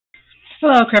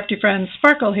Hello, Crafty Friends.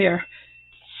 Sparkle here.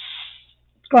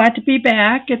 Glad to be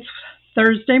back. It's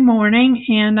Thursday morning,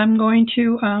 and I'm going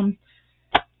to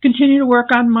continue to work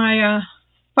on my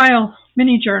file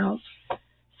mini journals.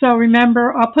 So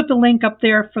remember, I'll put the link up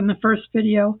there from the first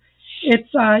video. It's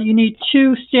you need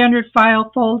 2 standard file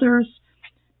folders,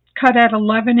 cut at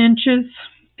 11 inches,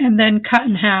 and then cut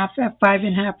in half at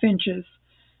 5.5 inches.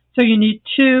 So you need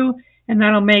 2, and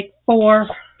that'll make 4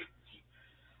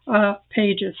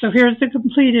 pages. So here's the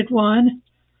completed one,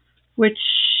 which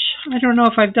I don't know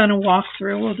if I've done a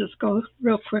walkthrough. We'll just go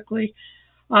real quickly.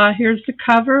 Here's the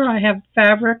cover. I have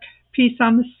fabric piece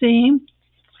on the seam,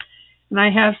 and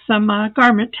I have some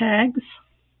garment tags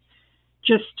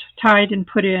just tied and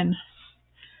put in.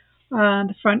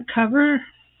 The front cover,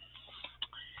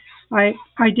 I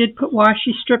did put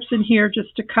washi strips in here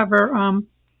just to cover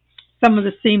some of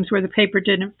the seams where the paper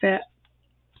didn't fit.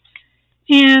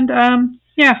 And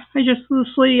yeah, I just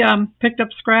loosely picked up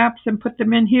scraps and put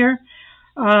them in here.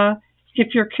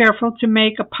 If you're careful to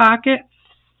make a pocket,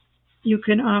 you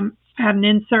can add an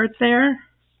insert there.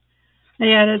 I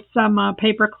added some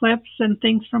paper clips and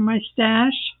things from my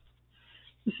stash.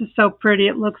 This is so pretty.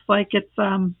 It looks like it's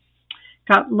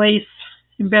got lace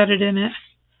embedded in it.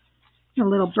 A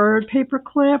little bird paper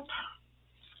clip.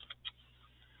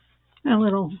 A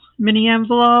little mini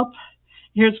envelope.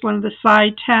 Here's one of the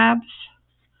side tabs.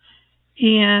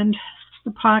 And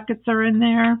the pockets are in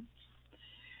there.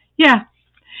 Yeah.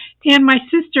 And my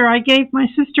sister, I gave my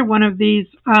sister one of these,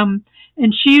 and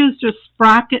she used a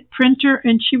sprocket printer,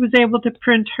 and she was able to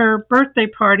print her birthday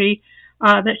party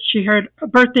that she had, a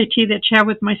birthday tea that she had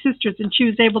with my sisters, and she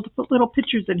was able to put little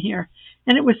pictures in here.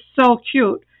 And it was so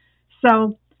cute.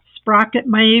 So sprocket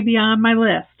may be on my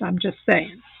list, I'm just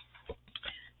saying.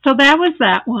 So that was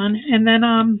that one. And then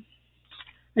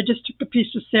I just took a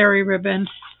piece of sari ribbon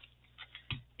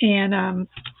and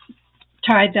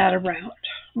tied that around.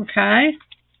 Okay?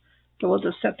 So we'll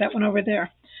just set that one over there.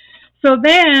 So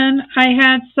then I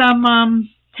had some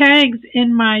tags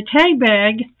in my tag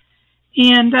bag,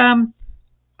 and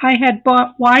I had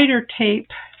bought wider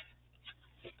tape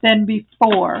than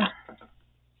before.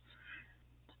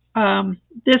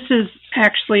 This is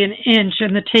actually 1 inch,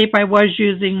 and the tape I was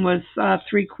using was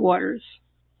 3/4.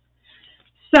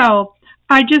 So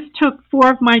I just took 4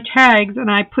 of my tags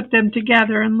and I put them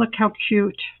together, and look how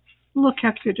cute. Look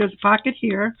how cute. There's a pocket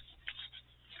here.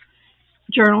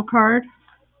 Journal card.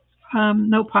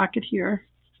 No pocket here.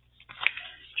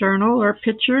 Journal or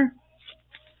picture.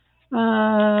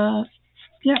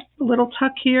 Yep, a little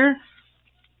tuck here.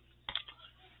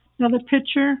 Another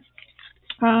picture.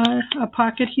 A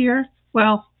pocket here.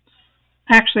 Well,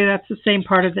 actually that's the same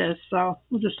part of this, so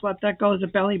we'll just let that go as a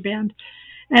belly band.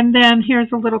 And then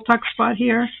here's a little tuck spot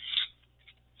here.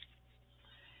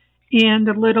 And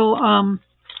a little,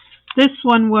 this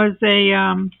one was a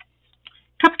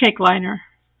cupcake liner.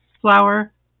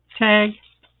 Flower tag.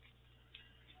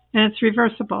 And it's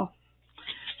reversible.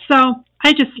 So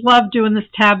I just love doing this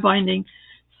tab binding.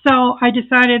 So I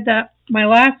decided that my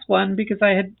last one, because I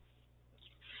had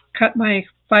cut my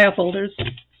file folders,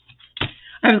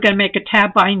 I was going to make a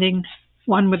tab binding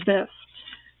one with this.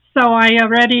 So I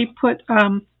already put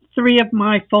 3 of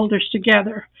my folders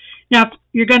together. Now, if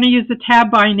you're going to use the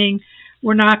tab binding,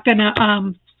 we're not going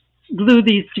to glue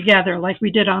these together like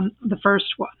we did on the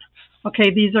first one.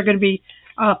 Okay, these are going to be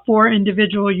 4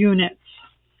 individual units.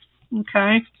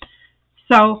 Okay,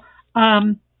 so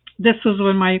this was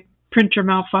when my printer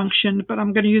malfunctioned, but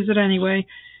I'm going to use it anyway.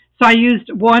 So I used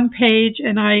 1 page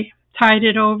and I tied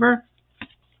it over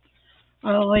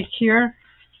like here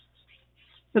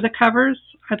for the covers.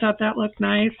 I thought that looked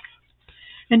nice.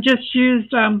 And just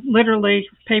used literally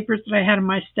papers that I had in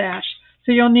my stash.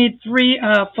 So you'll need 3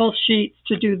 full sheets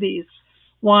to do these.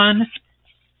 1,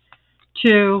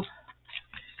 2,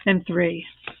 and 3.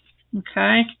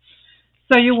 Okay?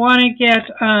 So you want to get,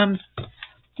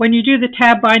 when you do the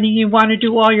tab binding, you want to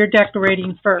do all your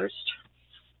decorating first.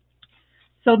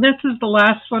 So this is the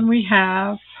last one we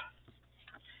have.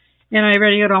 And I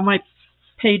already got all my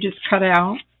pages cut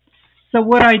out. So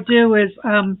what I do is,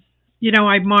 you know,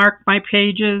 I mark my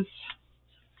pages.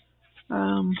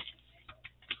 And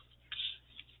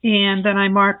then I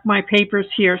mark my papers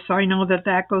here, so I know that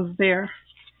that goes there.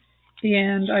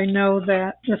 And I know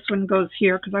that this one goes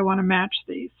here because I want to match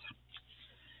these.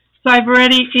 So I've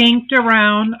already inked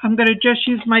around. I'm going to just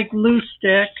use my glue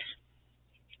stick.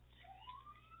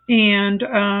 And,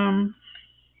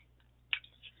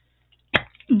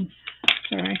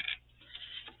 sorry.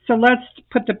 So let's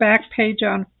put the back page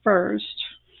on first.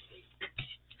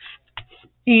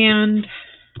 And,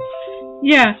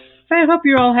 yeah, I hope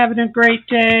you're all having a great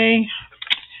day.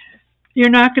 You're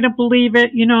not going to believe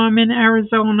it. You know, I'm in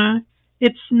Arizona.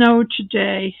 It snowed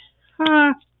today.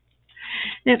 Ah,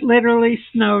 it literally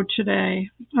snowed today.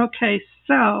 Okay,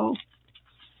 so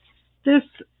this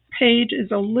page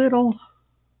is a little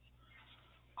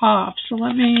off. So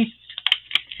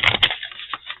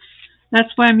that's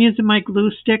why I'm using my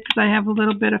glue stick, because I have a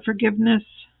little bit of forgiveness.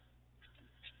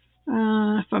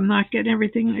 If I'm not getting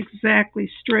everything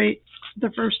exactly straight the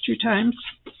first two times.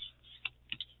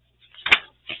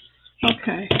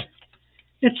 Okay.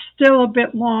 It's still a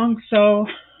bit long, so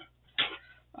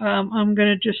I'm going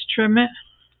to just trim it.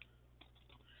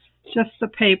 Just the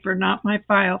paper, not my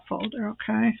file folder,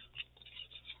 okay?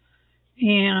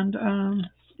 And,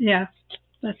 yeah,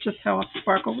 that's just how a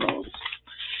sparkle rolls.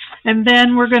 And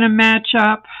then we're going to match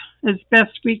up as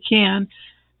best we can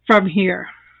from here.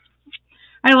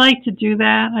 I like to do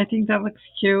that. I think that looks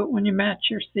cute when you match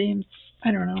your seams.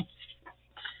 I don't know.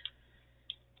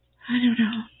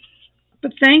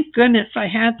 But thank goodness I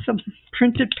had some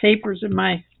printed papers in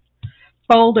my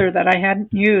folder that I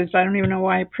hadn't used. I don't even know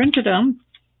why I printed them.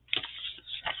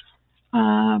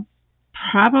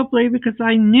 Probably because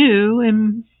I knew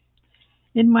in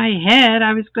my head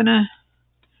I was going to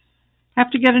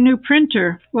have to get a new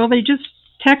printer. Well, they just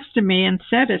texted me and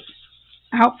said it's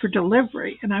out for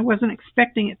delivery, and I wasn't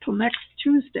expecting it till next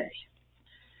Tuesday.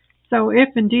 So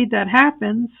if indeed that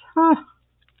happens,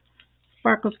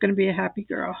 Sparkle's going to be a happy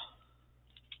girl.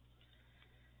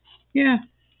 Yeah.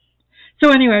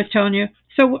 So anyway, I was telling you.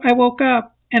 So I woke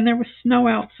up and there was snow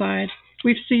outside.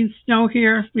 We've seen snow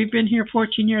here. We've been here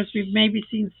 14 years. We've maybe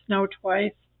seen snow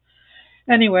twice.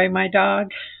 Anyway, my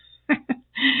dog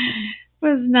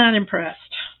was not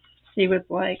impressed. He was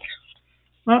like,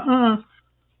 not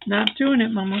doing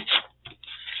it, Mama.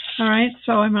 All right,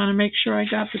 so I'm going to make sure I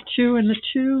got the 2 and the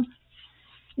 2.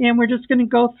 And we're just going to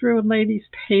go through and lay these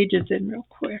pages in real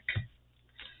quick.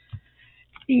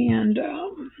 And,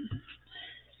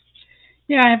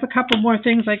 yeah, I have a couple more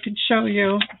things I could show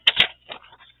you.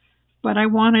 But I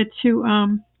wanted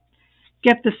to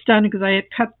get this done because I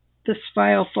had cut this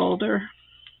file folder.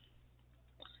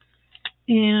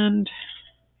 And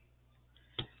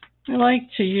I like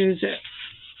to use it.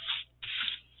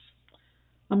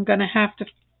 I'm going to have to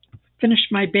finish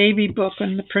my baby book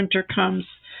when the printer comes.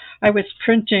 I was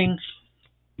printing,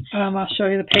 I'll show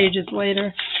you the pages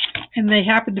later, and they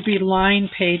happen to be line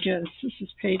pages. This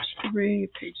is page 3.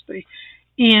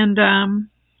 And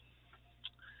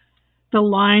the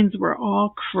lines were all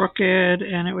crooked,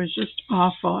 and it was just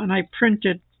awful. And I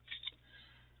printed,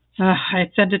 I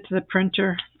sent it to the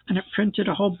printer, and it printed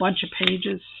a whole bunch of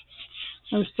pages.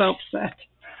 I was so upset.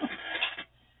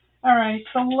 All right,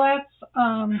 so let's,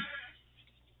 I'm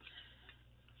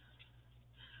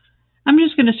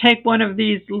just going to take one of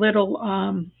these little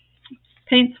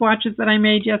paint swatches that I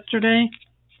made yesterday.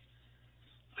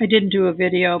 I didn't do a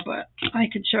video, but I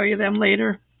could show you them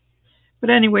later.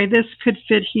 But anyway, this could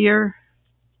fit here.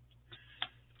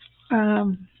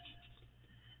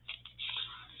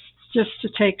 Just to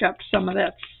take up some of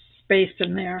that space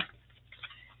in there.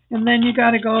 And then you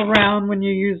got to go around when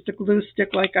you use the glue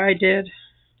stick like I did,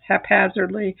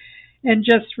 haphazardly, and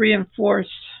just reinforce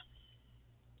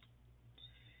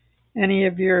any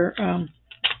of your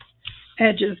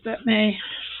edges that may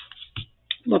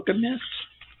look amiss.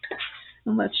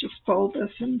 And let's just fold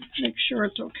this and make sure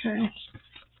it's okay.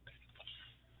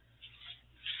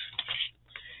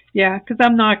 Yeah, because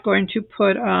I'm not going to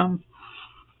put, I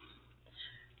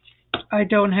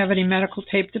don't have any medical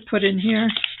tape to put in here.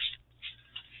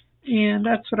 And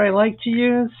that's what I like to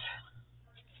use.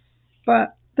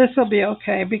 But this will be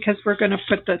okay because we're going to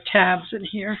put the tabs in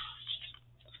here.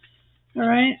 All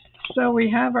right, so we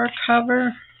have our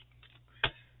cover.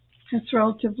 It's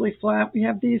relatively flat. We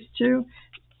have these two.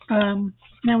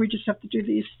 Now we just have to do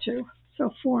these two.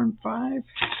 So 4 and 5.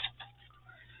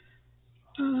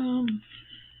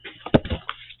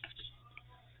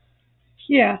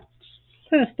 Yeah,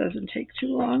 this doesn't take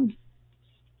too long.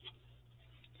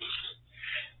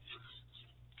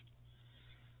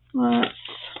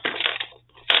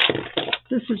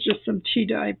 This is just some tea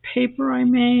dye paper I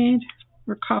made,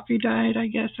 or coffee dyed, I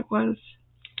guess it was.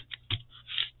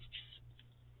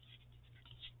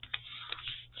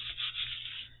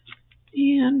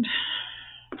 And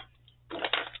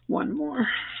one more.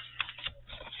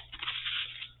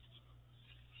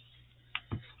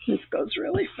 This goes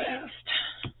really fast.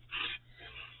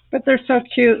 But they're so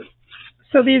cute.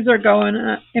 So these are going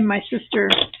in my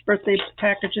sister's birthday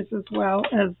packages as well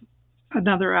as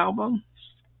another album.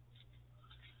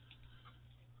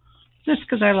 Just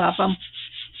because I love them.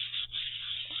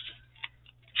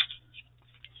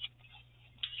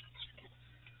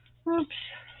 Oops.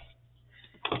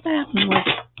 That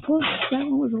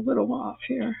one was a little off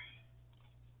here.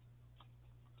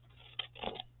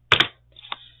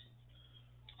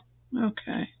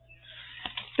 Okay.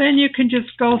 Then you can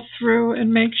just go through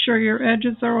and make sure your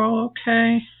edges are all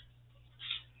okay.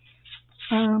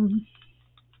 I'm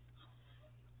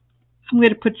going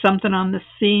to put something on the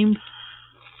seam.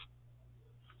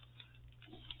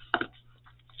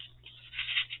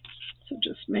 So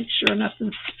just make sure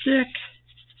nothing sticks.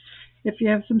 If you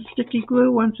have some sticky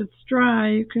glue, once it's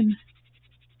dry, you can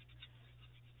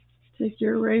take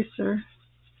your eraser.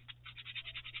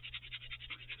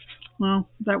 Well,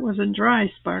 that wasn't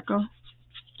dry, Sparkle.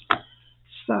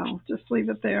 So just leave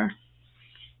it there.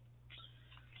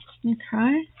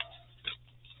 Okay.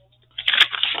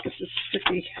 Get this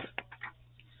sticky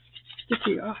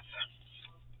off.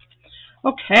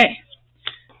 Okay.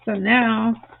 So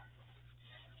now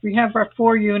we have our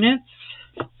 4 units,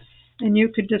 and you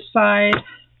could decide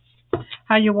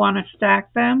how you want to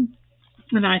stack them.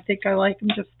 And I think I like them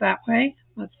just that way.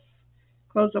 Let's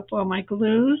close up all my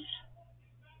glues.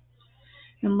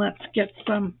 And let's get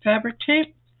some fabric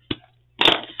tape.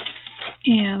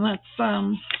 And let's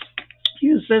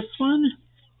use this one.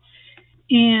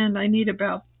 And I need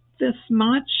about this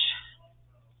much.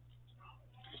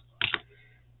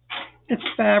 It's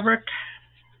fabric.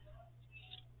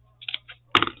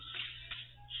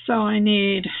 So I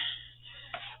need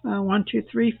 1, 2,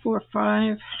 3, 4,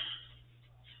 5.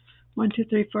 1, 2,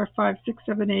 3, 4, 5, 6,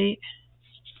 7, 8.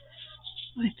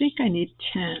 I think I need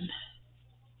 10.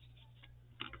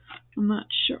 I'm not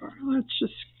sure. Let's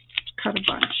just cut a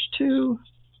bunch too.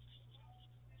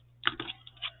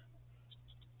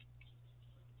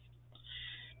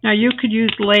 Now you could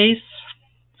use lace.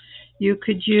 You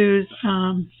could use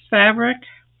fabric.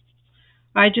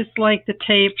 I just like the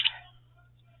tape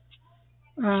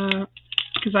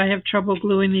because I have trouble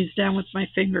gluing these down with my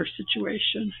finger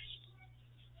situation.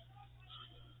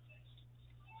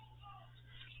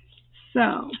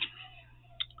 So,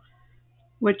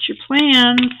 what's your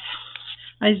plans?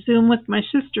 I Zoom with my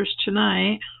sisters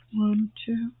tonight. 1,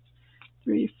 2,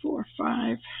 3, 4,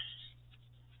 5.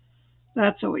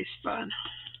 That's always fun.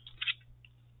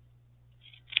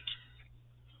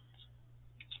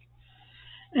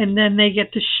 And then they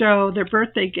get to show their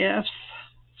birthday gifts.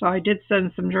 So I did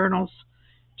send some journals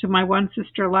to my one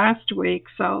sister last week.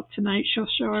 So tonight she'll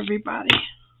show everybody.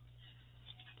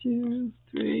 2,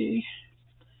 3,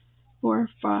 4,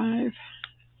 5,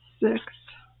 6,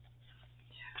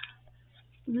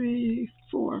 3,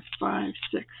 4, 5,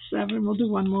 6, 7. We'll do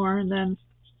one more and then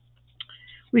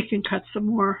we can cut some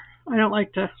more. I don't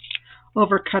like to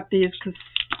overcut these because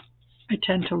I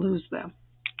tend to lose them.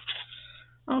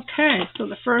 Okay, so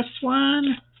the first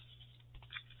one,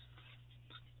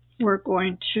 we're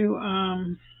going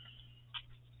to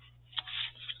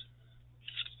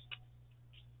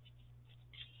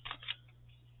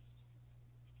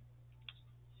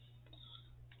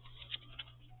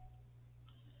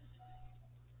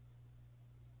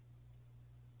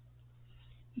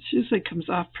this usually comes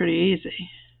off pretty easy,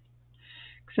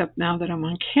 except now that I'm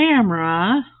on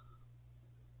camera,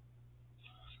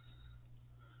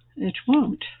 it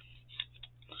won't.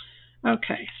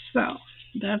 Okay, so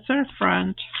that's our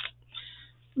front.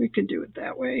 We could do it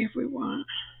that way if we want.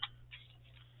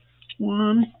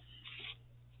 1,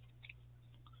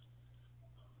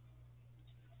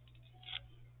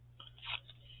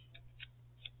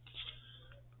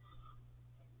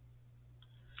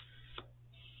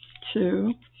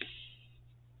 2,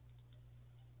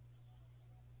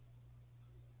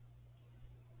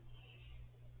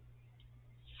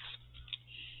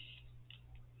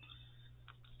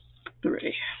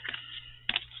 3.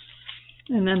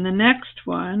 And then the next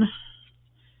one,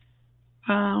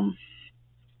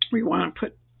 we want to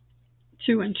put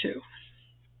 2 and 2.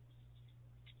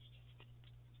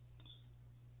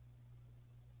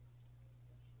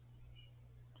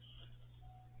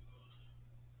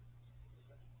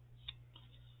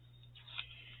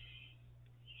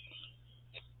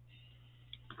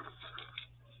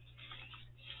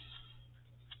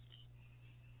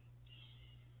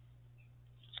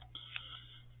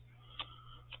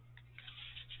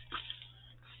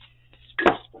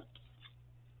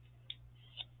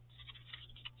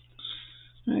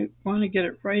 I want to get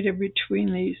it right in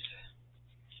between these.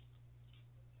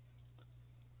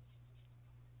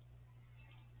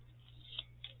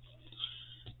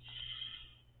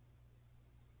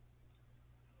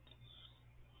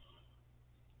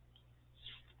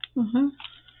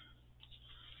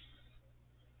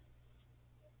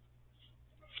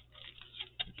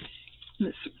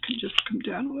 This can just come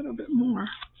down a little bit more.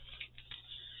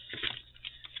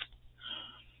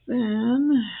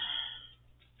 Then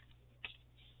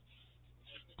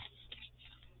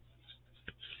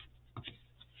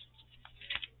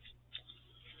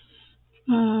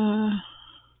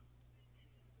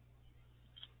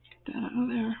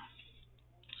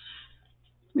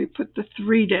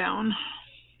 3 down.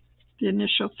 The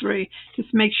initial 3.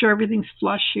 Just make sure everything's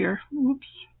flush here. Oops.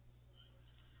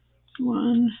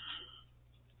 1,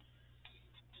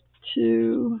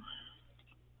 2,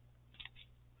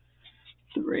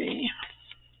 3.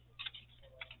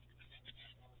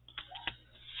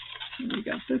 And we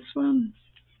got this one.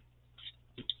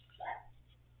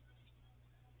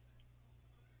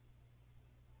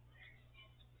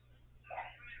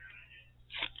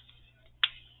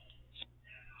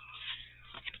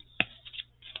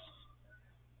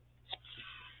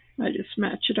 I just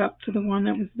match it up to the one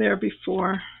that was there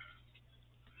before.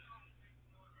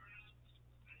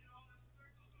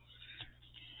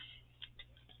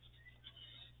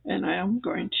 And I am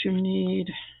going to need,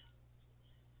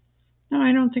 no,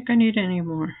 I don't think I need any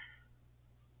more.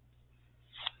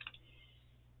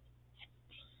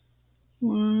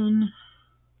 1,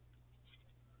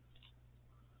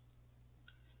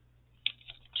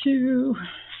 2,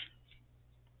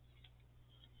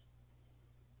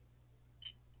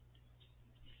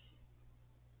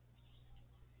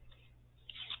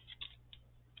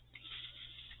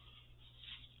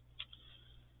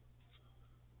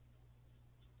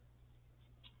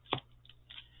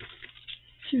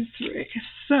 2, 3.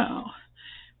 So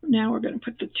now we're going to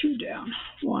put the 2 down.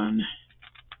 1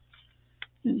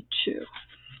 and 2.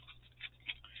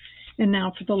 And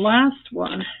now for the last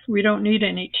one, we don't need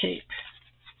any tape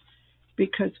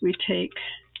because we take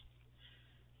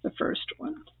the first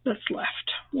one that's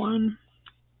left. 1,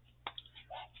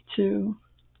 2,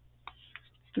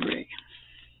 3.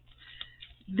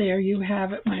 There you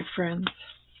have it, my friends.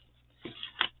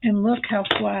 And look how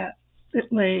flat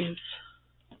it lays.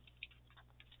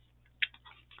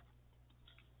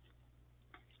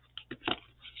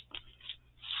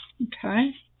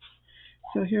 Okay,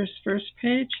 so here's first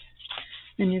page,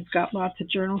 and you've got lots of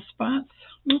journal spots.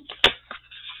 Oops,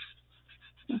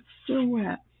 that's still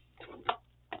wet.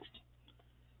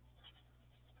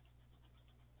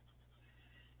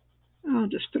 I'll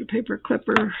just put a paper clip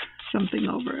or something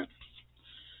over it.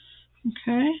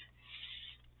 Okay.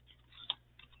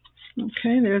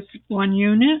 Okay, there's one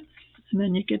unit, and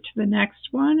then you get to the next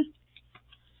one.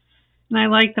 And I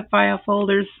like the file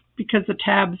folders because the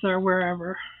tabs are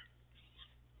wherever.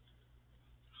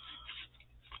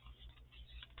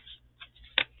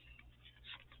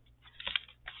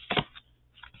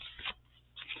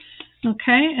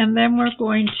 Okay, and then we're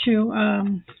going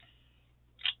to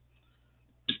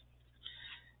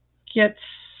get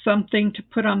something to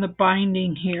put on the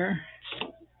binding here.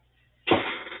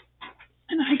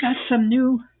 And I got some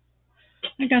new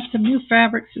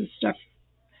fabrics and stuff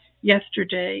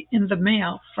yesterday in the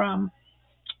mail from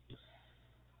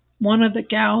one of the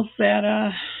gals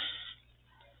that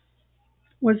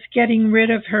was getting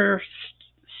rid of her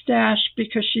stash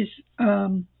because she's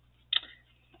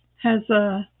has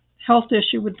a health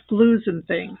issue with glues and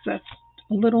things. That's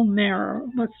a little narrow.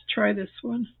 Let's try this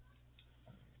one.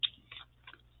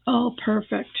 Oh,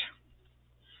 perfect.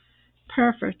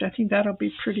 Perfect. I think that'll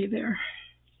be pretty there.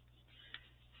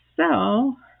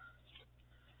 So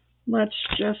let's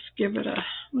just give it a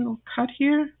little cut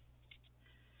here.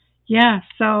 Yeah,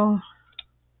 so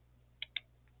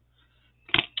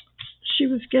she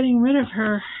was getting rid of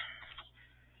her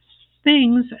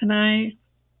things, and I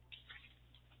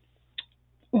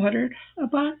ordered a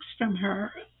box from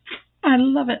her. I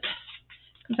love it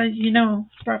because, you know,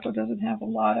 Sparkle doesn't have a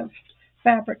lot of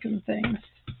fabric and things.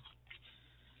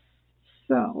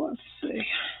 So let's see.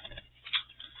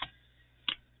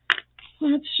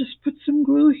 Let's just put some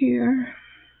glue here.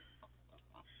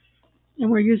 And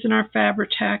we're using our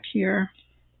Fabri-Tac here.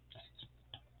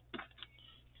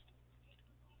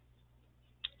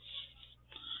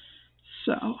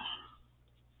 So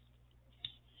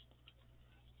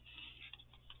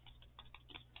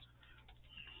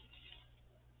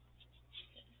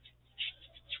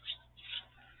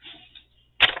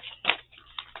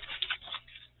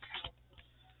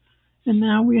and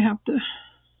now we have to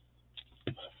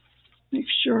make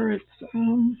sure it's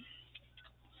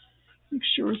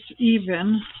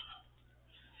even,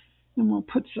 and we'll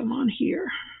put some on here.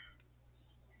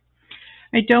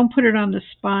 I don't put it on the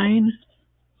spine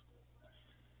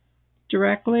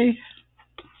directly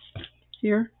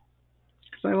here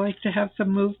because I like to have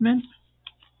some movement.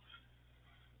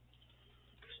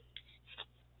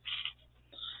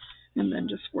 And then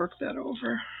just work that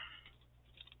over.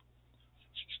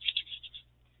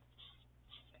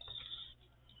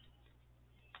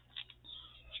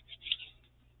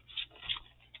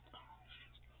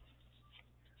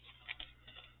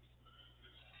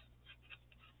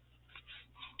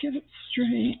 Get it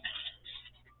straight.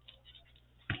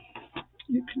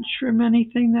 You can trim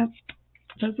anything that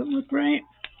doesn't look right.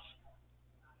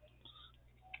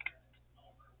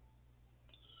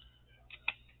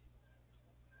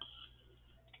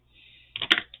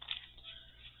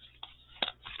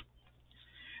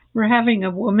 We're having a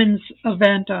women's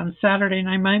event on Saturday, and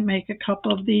I might make a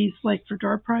couple of these, like for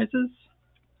door prizes.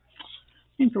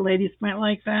 I think the ladies might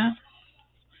like that.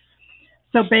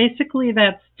 So basically,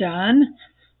 that's done.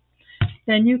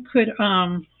 Then you could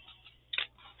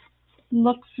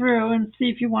look through and see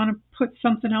if you want to put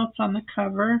something else on the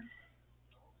cover.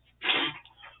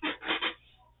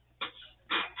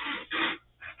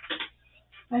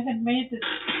 I had made this.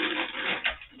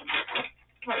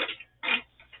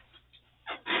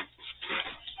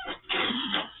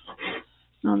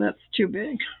 Oh, that's too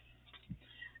big.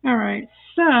 All right,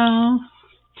 so I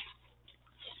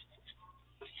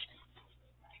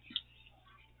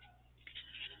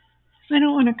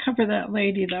don't want to cover that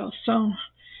lady though, so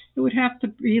it would have to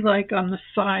be like on the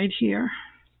side here.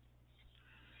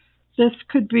 This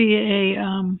could be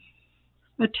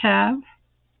a tab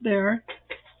there.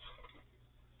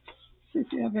 See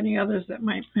if you have any others that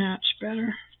might match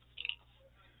better.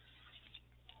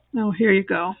 Oh, here you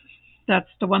go. That's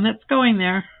the one that's going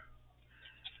there.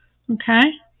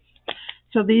 Okay.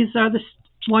 So these are the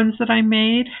ones that I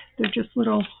made. They're just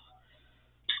little,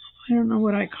 I don't know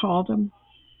what I call them.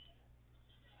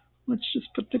 Let's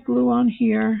just put the glue on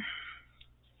here.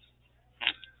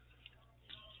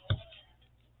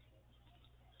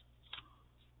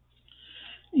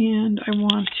 And I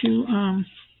want to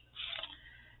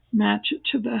match it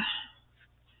to the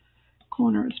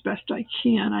corner as best I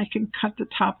can. I can cut the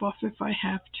top off if I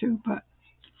have to, but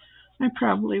I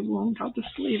probably won't. I'll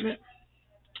just leave it.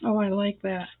 Oh, I like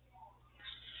that.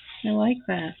 I like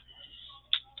that.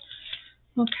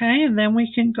 Okay, and then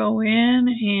we can go in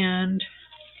and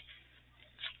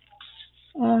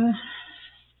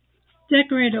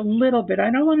decorate a little bit. I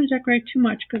don't want to decorate too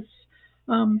much because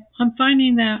I'm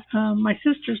finding that my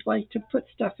sisters like to put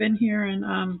stuff in here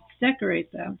and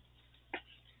decorate them.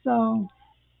 So,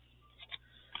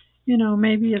 you know,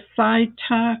 maybe a side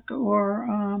tuck or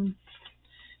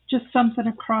just something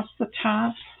across the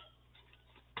top.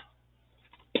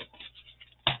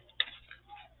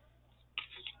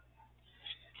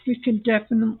 We could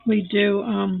definitely do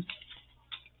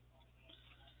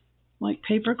like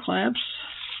paper clips.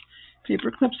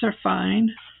 Paper clips are fine.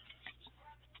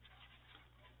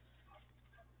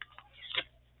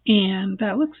 And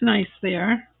that looks nice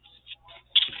there.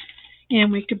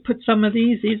 And we could put some of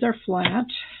these. These are flat.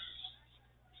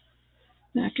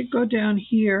 That could go down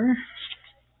here.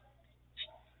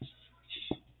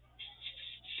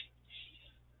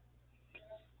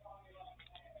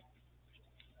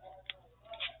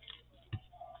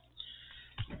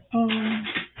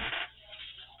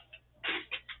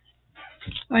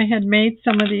 I had made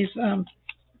some of these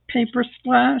paper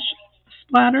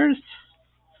splatters.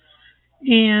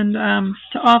 And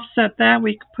to offset that,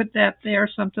 we could put that there,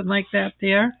 something like that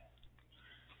there.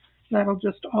 That'll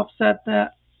just offset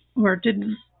that where it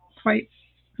didn't quite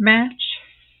match.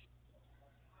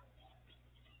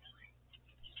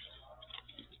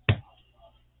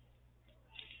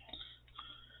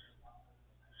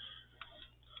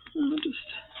 I'll just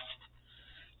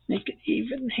make it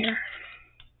even here.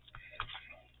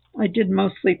 I did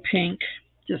mostly pink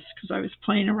just because I was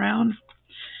playing around.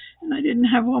 And I didn't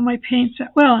have all my paints.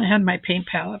 Well, I had my paint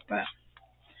palette, but.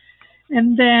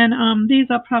 And then these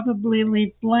I'll probably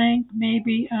leave blank.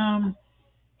 Maybe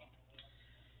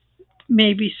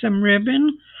some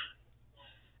ribbon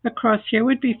across here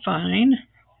would be fine.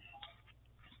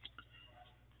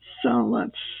 So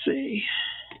let's see.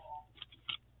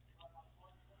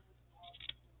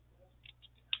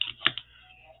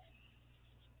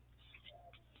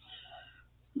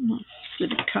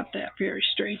 Didn't cut that very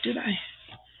straight, did I?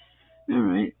 All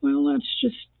right. Well, let's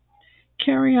just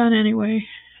carry on anyway.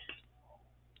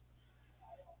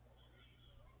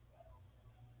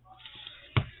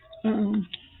 All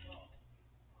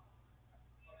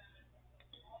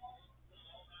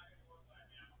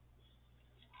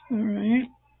right.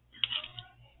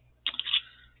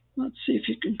 Let's see if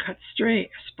you can cut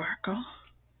straight, Sparkle.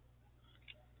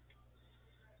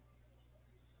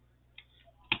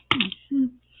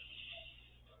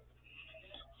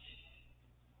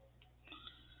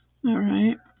 All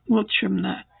right. We'll trim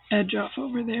that edge off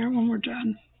over there when we're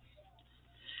done.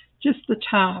 Just the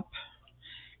top,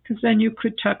 because then you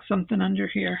could tuck something under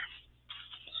here.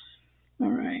 All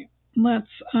right. Let's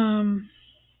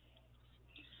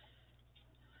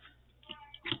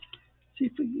see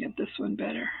if we can get this one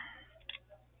better.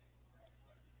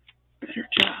 Better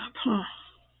job, huh?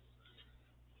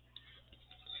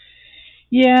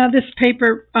 Yeah, this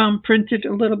paper printed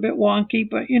a little bit wonky,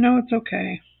 but you know, it's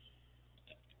okay.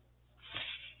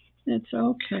 It's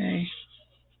okay.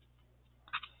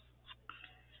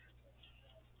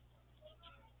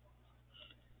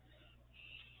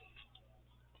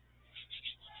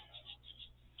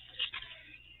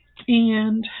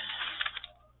 And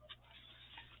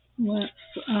let's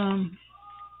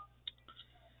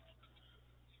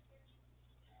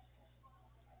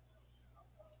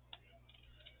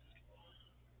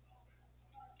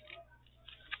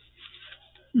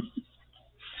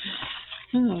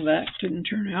oh, that didn't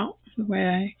turn out the way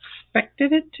I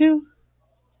expected it to,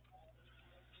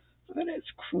 but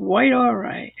it's quite all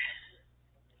right.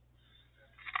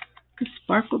 Because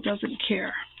Sparkle doesn't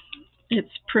care.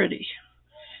 It's pretty.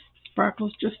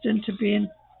 Sparkle's just into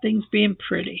things being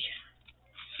pretty.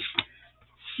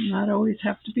 Not always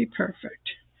have to be perfect.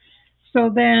 So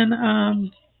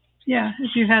then, yeah,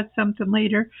 if you had something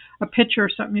later, a picture or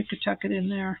something, you could tuck it in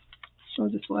there. So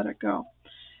just let it go.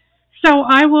 So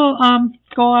I will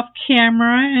go off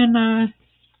camera and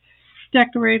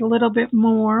decorate a little bit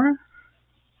more.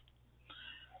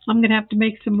 I'm going to have to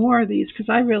make some more of these because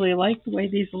I really like the way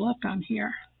these look on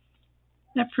here.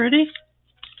 Isn't that pretty?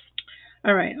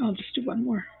 All right, I'll just do one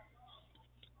more.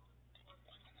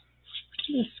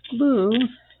 This glue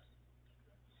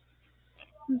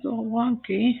is all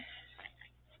wonky.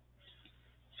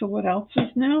 So what else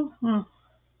is new? Oh.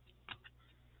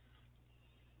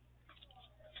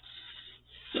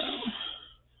 So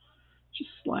just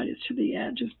slide it to the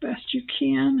edge as best you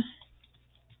can.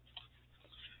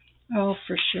 Oh,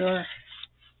 for sure.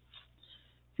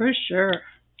 For sure.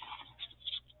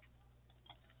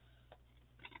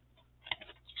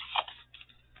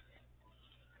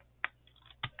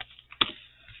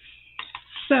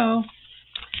 So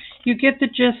you get the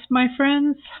gist, my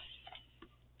friends.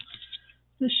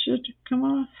 This should come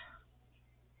off.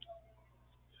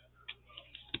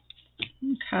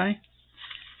 Okay.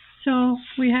 So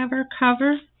we have our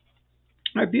cover,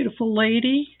 our beautiful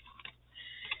lady,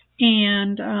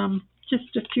 and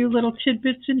just a few little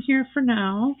tidbits in here for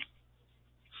now.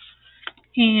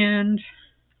 And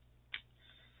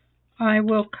I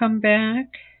will come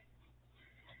back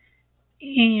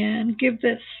and give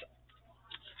this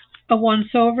a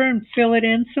once over and fill it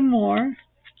in some more.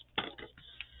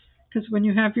 Because when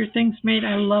you have your things made,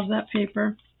 I love that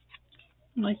paper.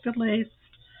 I like the lace.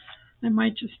 I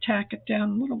might just tack it down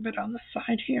a little bit on the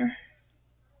side here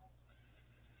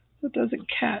so it doesn't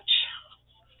catch.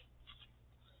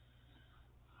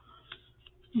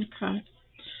 Okay,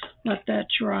 let that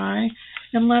dry.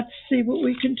 And let's see what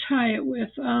we can tie it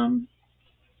with.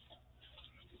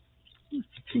 This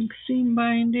pink seam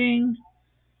binding.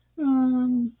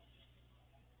 Well,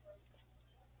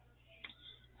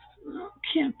 it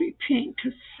can't be pink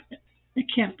because it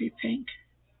can't be pink.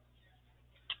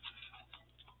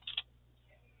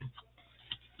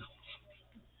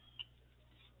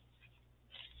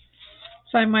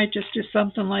 So I might just do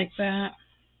something like that.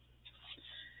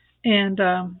 And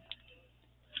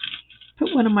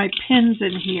put one of my pins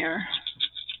in here.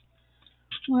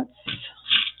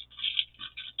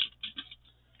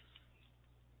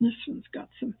 This one's got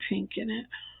some pink in it.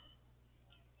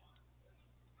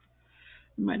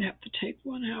 I might have to take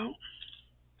one out.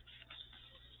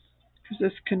 Because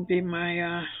this could be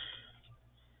my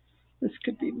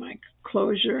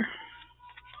closure.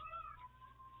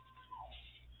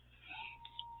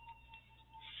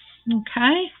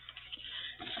 Okay.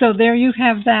 So there you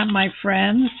have that, my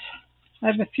friends. I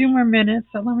have a few more minutes,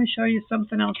 so let me show you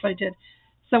something else I did.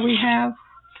 So we have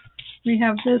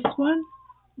this one.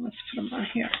 Let's put them on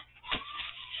here.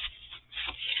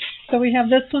 So we have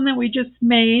this one that we just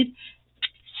made,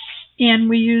 and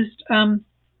we used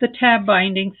the tab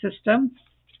binding system.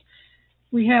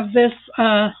 We have this,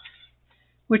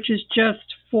 which is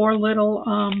just 4 little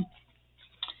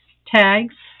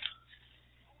tags,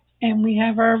 and we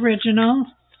have our original.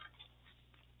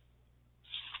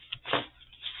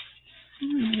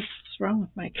 What's wrong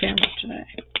with my camera today?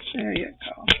 There you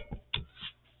go.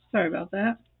 Sorry about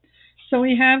that. So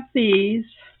we have these.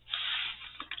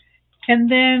 And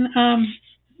then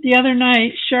the other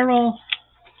night, Cheryl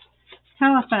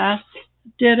Halifax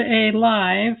did a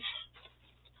live,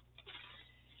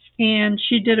 and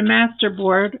she did a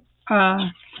masterboard,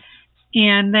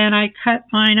 and then I cut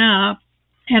mine up,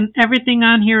 and everything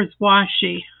on here is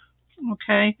washi,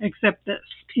 okay, except this,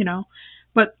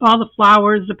 but all the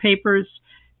flowers, the papers,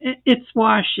 it's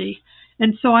washi.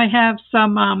 And so I have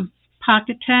some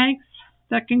pocket tags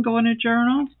that can go in a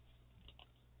journal.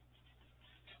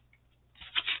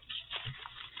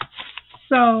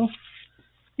 So,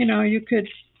 you could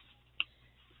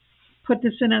put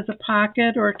this in as a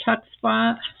pocket or a tuck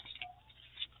spot.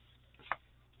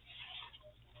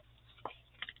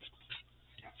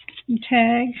 And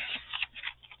tag.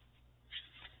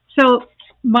 So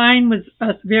mine was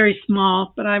very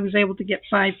small, but I was able to get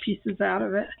 5 pieces out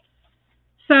of it.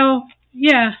 So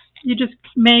yeah, you just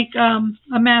make a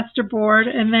master board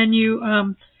and then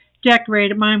you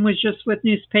decorate it. Mine was just with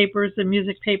newspapers and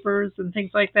music papers and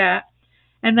things like that.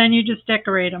 And then you just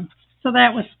decorate them. So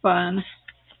that was fun.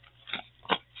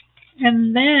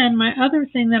 And then my other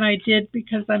thing that I did,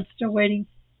 because I'm still waiting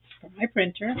for my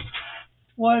printer,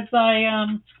 was I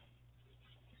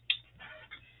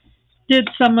did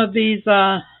some of these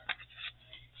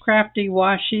crafty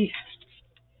washi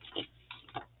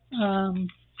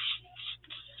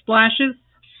splashes,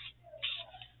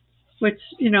 which,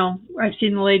 you know, I've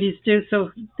seen the ladies do.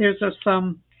 So there's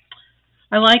some,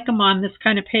 I like them on this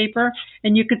kind of paper.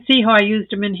 And you could see how I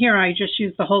used them in here. I just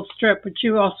used the whole strip, but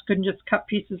you also can just cut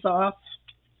pieces off.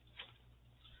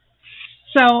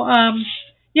 So,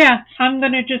 yeah, I'm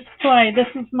going to just play. This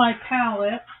is my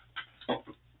palette.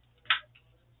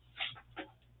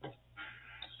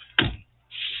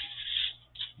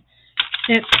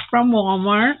 It's from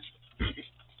Walmart.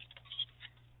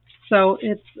 So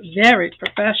it's very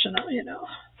professional, you know.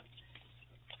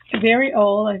 Very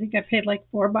old. I think I paid like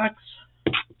 $4,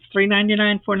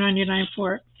 $3.99, $4.99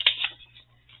 for it.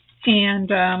 And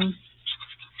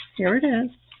here it is.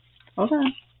 Hold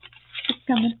on. It's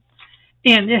coming.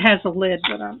 And it has a lid,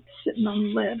 but I'm sitting on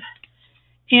the lid.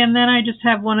 And then I just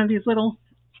have one of these little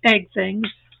egg things.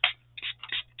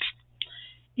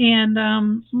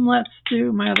 And let's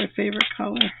do my other favorite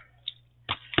color.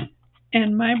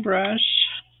 And my brush.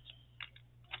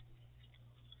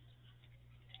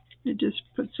 I just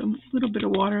put some little bit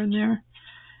of water in there.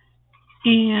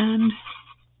 And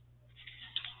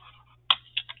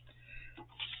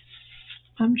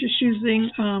I'm just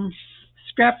using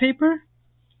scrap paper.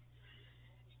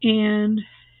 And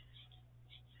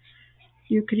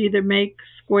you could either make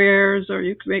squares or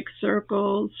you could make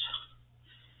circles.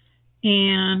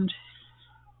 And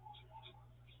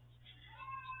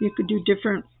you could do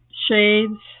different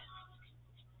shades.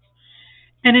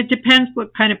 And it depends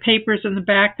what kind of paper is in the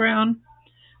background,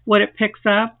 what it picks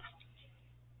up.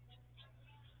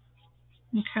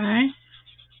 Okay.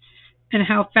 And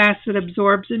how fast it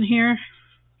absorbs in here.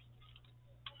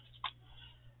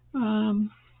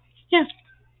 Yeah.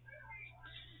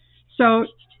 So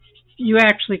you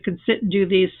actually can sit and do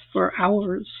these for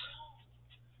hours.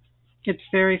 It's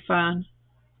very fun.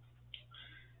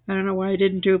 I don't know why I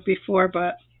didn't do it before,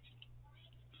 but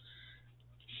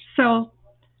so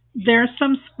there's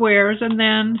some squares, and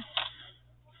then,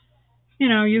 you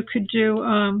know, you could do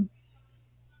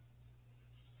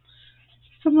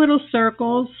some little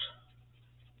circles.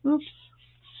 Oops.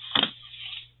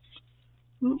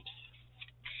 Oops.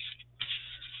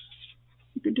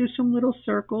 You could do some little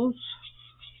circles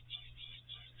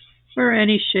or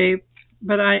any shape,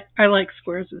 but I like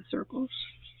squares and circles.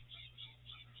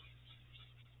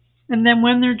 And then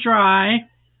when they're dry,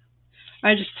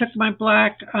 I just took my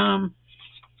black pen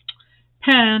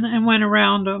and went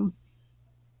around them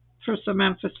for some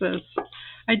emphasis.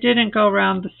 I didn't go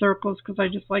around the circles because I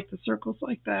just like the circles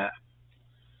like that.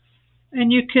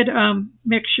 And you could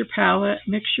mix your palette,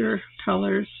 mix your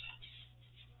colors.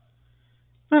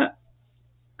 But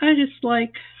I just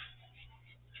like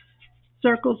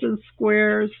circles and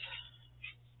squares.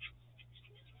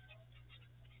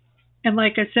 And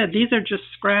like I said, these are just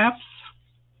scraps.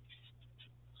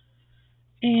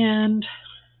 And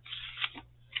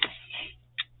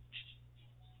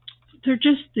they're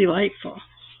just delightful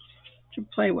to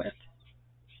play with.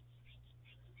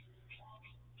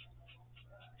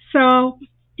 So,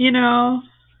 you know,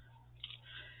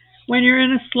 when you're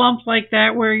in a slump like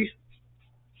that where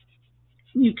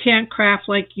you can't craft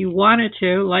like you wanted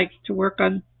to, like to work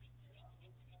on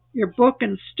your book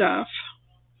and stuff,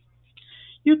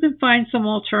 you can find some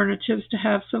alternatives to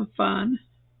have some fun.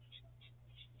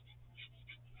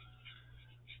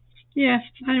 Yeah,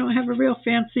 I don't have a real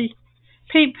fancy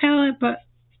paint palette, but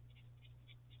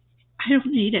I don't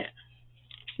need it.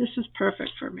 This is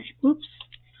perfect for me. Oops.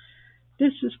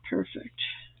 This is perfect.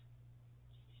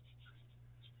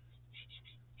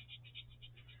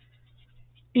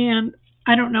 And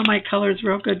I don't know my colors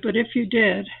real good, but if you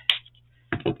did,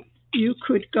 you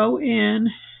could go in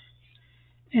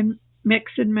and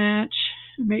mix and match,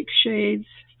 make shades.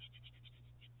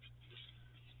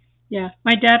 Yeah,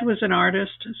 my dad was an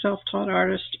artist, a self-taught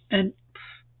artist, and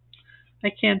I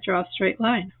can't draw a straight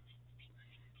line.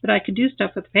 But I could do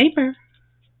stuff with paper.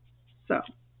 So,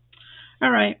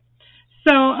 all right.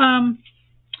 So,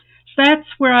 that's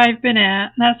where I've been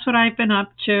at. That's what I've been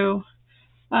up to.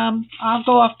 I'll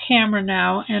go off camera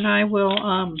now, and I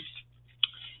will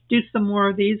do some more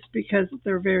of these because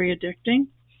they're very addicting.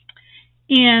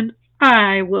 And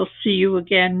I will see you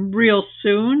again real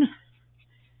soon,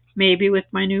 maybe with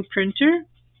my new printer.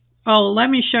 Oh, let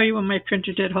me show you what my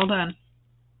printer did. Hold on.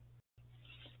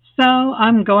 So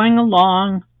I'm going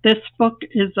along. This book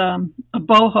is a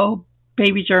boho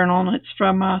baby journal, and it's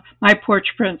from My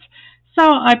Porch Prints. So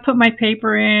I put my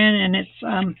paper in, and it's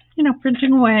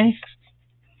printing away.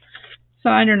 So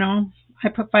I don't know. I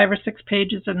put 5 or 6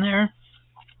 pages in there,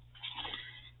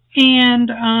 and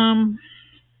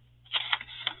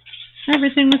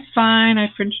everything was fine. I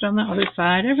printed on the other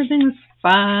side. Everything was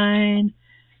fine.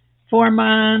 4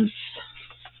 months.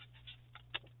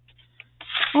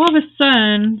 All of a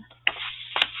sudden,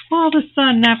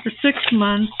 after 6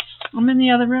 months, I'm in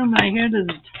the other room and I hear this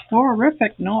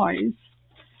horrific noise.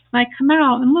 I come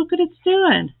out and look what it's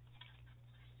doing.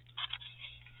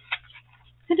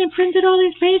 And it printed all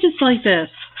these pages like this.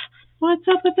 What's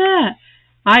up with that?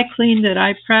 I cleaned it.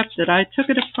 I prepped it. I took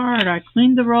it apart. I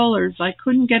cleaned the rollers. I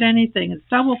couldn't get anything. It's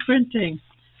double printing.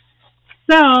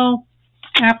 So,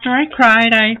 after I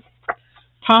cried, I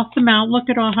tossed them out. Look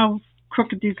at all how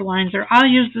crooked these lines are. I'll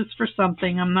use this for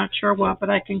something. I'm not sure what, but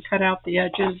I can cut out the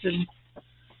edges and,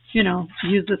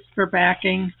 use this for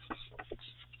backing.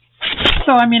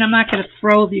 So, I'm not going to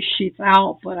throw these sheets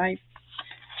out, but I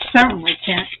certainly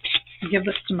can't give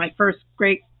this to my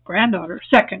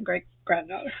second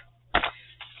great-granddaughter.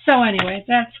 So anyway,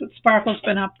 that's what Sparkle's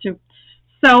been up to.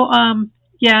 So,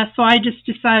 so I just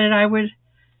decided I would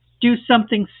do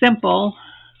something simple,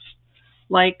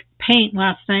 like paint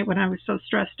last night when I was so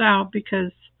stressed out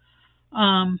because,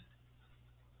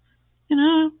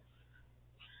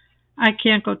 I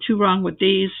can't go too wrong with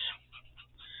these.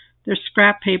 They're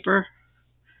scrap paper,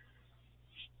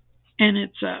 and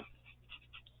it's a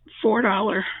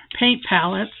 $4 paint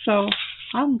palette, so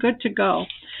I'm good to go.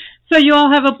 So you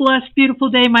all have a blessed, beautiful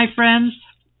day, my friends,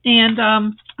 and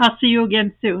I'll see you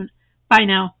again soon. Bye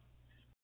now.